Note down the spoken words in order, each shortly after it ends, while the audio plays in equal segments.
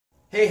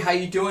Hey, how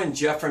you doing?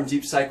 Jeff from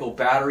Deep Cycle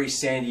Battery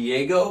San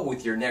Diego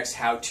with your next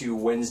How To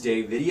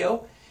Wednesday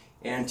video.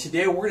 And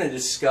today we're going to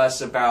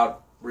discuss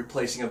about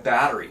replacing a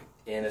battery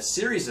in a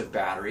series of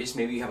batteries.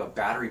 Maybe you have a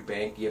battery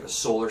bank, you have a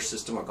solar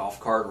system, a golf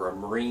cart, or a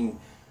marine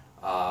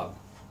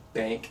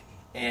bank,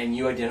 and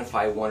you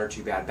identify one or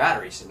two bad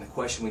batteries. And the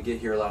question we get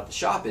here a lot at the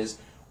shop is,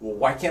 well,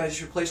 why can't I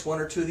just replace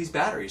one or two of these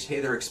batteries? Hey,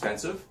 they're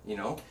expensive,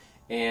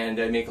 and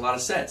they make a lot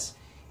of sense.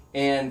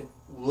 And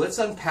let's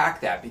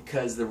unpack that,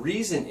 because the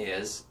reason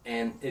is,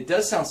 and it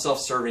does sound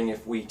self-serving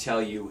if we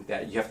tell you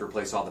that you have to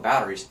replace all the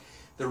batteries,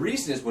 the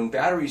reason is when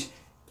batteries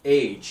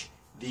age,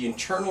 the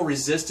internal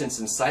resistance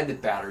inside the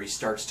battery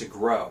starts to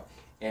grow.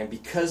 And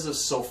because of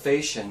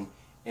sulfation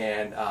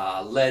and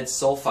lead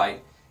sulfite,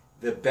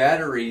 the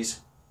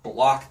batteries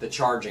block the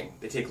charging.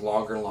 They take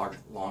longer and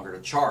longer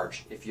to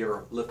charge. If you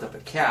ever lift up a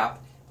cap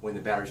when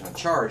the battery's on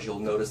charge, you'll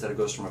notice that it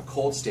goes from a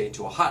cold state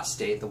to a hot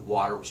state. The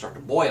water will start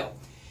to boil.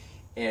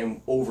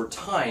 And over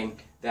time,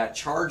 that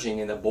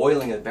charging and the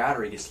boiling of the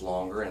battery gets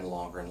longer and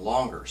longer and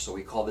longer. So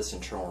we call this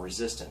internal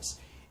resistance.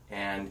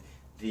 And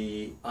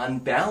the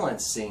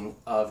unbalancing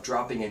of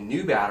dropping a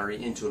new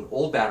battery into an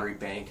old battery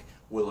bank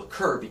will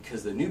occur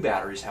because the new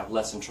batteries have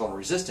less internal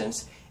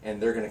resistance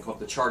and they're going to come up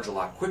to charge a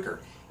lot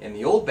quicker. And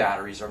the old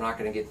batteries are not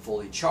going to get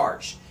fully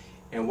charged.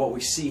 And what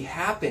we see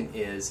happen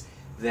is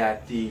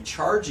that the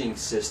charging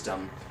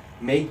system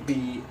may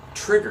be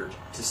triggered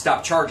to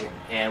stop charging.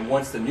 And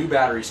once the new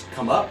batteries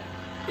come up,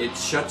 it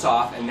shuts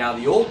off, and now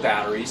the old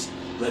batteries,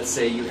 let's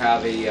say you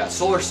have a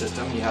solar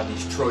system, you have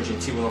these Trojan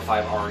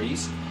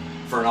T105REs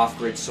for an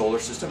off-grid solar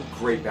system,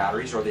 great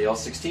batteries, or the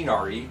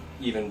L16RE,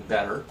 even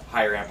better,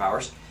 higher amp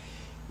hours.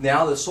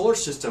 Now the solar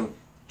system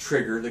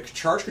trigger, the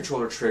charge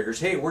controller triggers,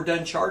 hey, we're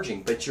done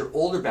charging, but your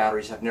older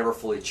batteries have never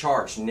fully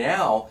charged.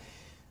 Now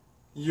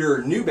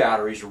your new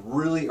batteries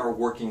really are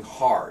working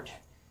hard.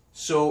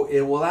 So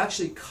it will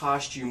actually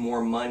cost you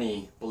more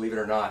money, believe it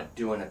or not,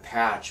 doing a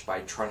patch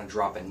by trying to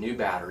drop a new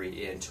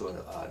battery into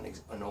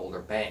an older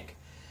bank.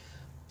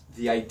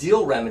 The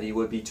ideal remedy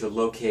would be to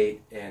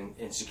locate and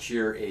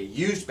secure a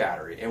used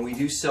battery. And we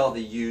do sell the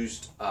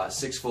used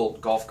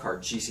 6-volt golf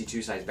cart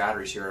GC2 size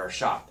batteries here at our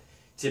shop,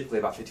 typically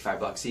about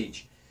 $55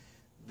 each.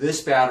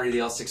 This battery, the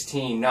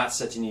L16, not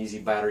such an easy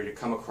battery to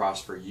come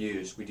across for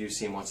used. We do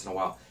see them once in a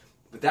while.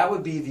 But that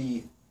would be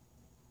the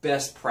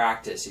best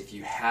practice if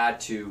you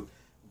had to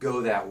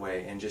go that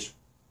way and just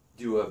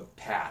do a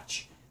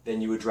patch.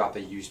 Then you would drop a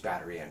used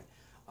battery in.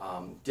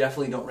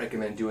 Definitely don't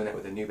recommend doing that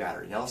with a new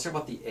battery. Now let's talk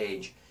about the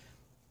age.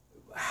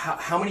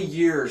 How many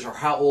years or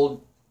how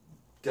old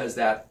does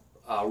that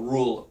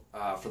rule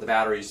for the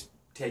batteries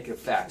take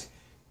effect?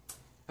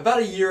 About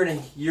a year to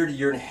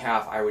year and a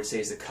half, I would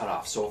say, is the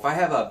cutoff. So if I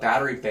have a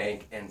battery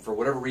bank and for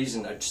whatever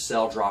reason a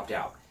cell dropped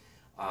out,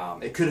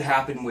 it could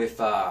happen with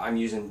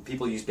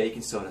people use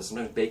baking soda.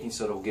 Sometimes baking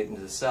soda will get into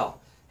the cell.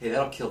 Hey,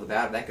 that'll kill the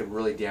battery. That could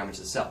really damage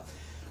the cell.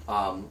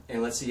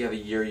 And let's say you have a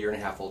year and a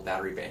half old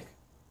battery bank.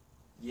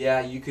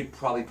 Yeah, you could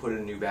probably put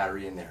a new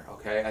battery in there.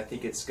 Okay, I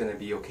think it's going to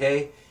be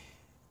okay.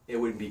 It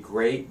wouldn't be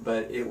great,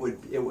 but it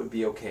would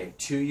be okay.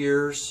 2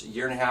 years,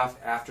 year and a half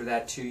after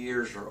that, 2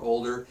 years or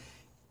older,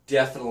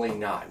 definitely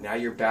not. Now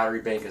your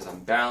battery bank is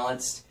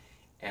unbalanced,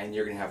 and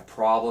you're going to have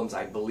problems.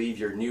 I believe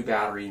your new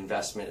battery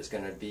investment is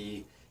going to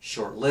be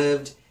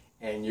short-lived,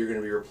 and you're going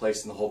to be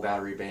replacing the whole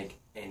battery bank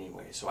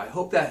anyway. So I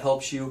hope that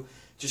helps you.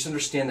 Just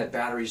understand that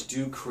batteries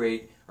do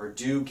create or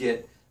do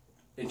get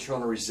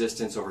internal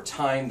resistance over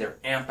time. Their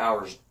amp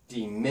hours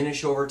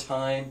diminish over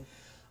time.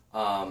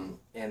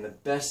 And the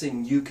best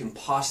thing you can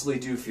possibly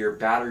do for your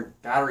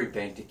battery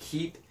bank to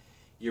keep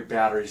your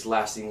batteries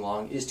lasting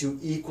long is to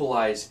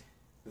equalize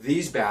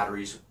these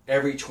batteries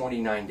every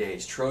 29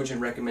 days. Trojan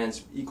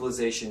recommends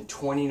equalization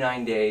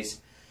 29 days,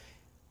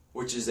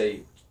 which is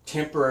a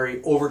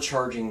temporary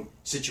overcharging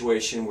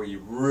situation where you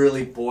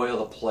really boil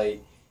the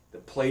plate. The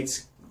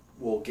plates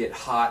will get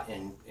hot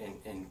and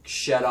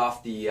shed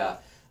off the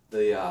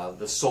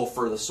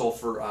sulfur,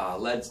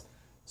 lead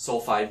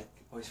sulfide.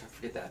 Always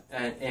forget that,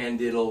 and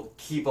it'll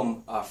keep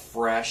them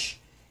fresh.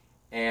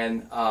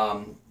 And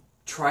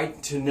try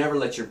to never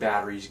let your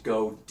batteries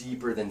go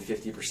deeper than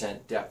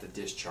 50% depth of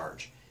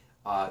discharge.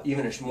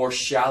 Even a more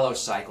shallow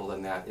cycle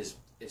than that is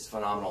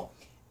phenomenal.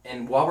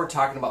 And while we're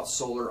talking about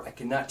solar, I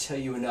cannot tell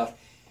you enough.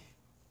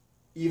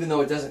 Even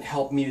though it doesn't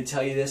help me to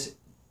tell you this,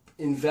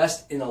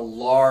 invest in a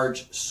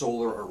large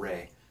solar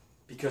array,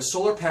 because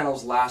solar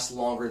panels last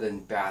longer than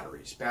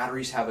batteries.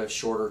 Batteries have a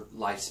shorter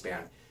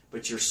lifespan,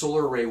 but your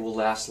solar array will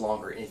last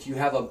longer. And if you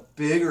have a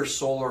bigger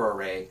solar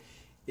array,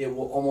 it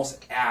will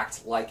almost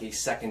act like a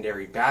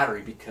secondary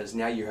battery, because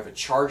now you have a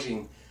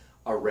charging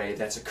array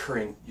that's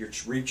occurring. You're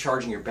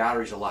recharging your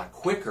batteries a lot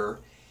quicker,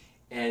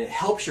 and it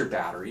helps your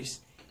batteries.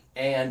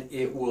 And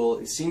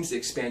it seems to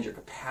expand your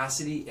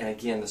capacity. And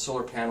again, the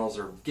solar panels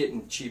are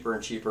getting cheaper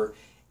and cheaper,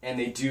 and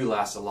they do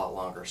last a lot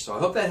longer. So I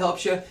hope that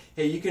helps you.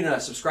 Hey, you can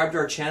subscribe to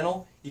our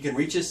channel. You can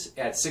reach us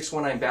at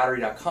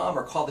 619battery.com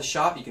or call the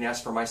shop. You can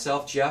ask for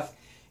myself, Jeff,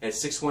 at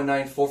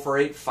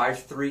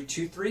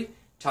 619-448-5323.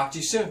 Talk to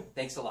you soon.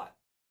 Thanks a lot.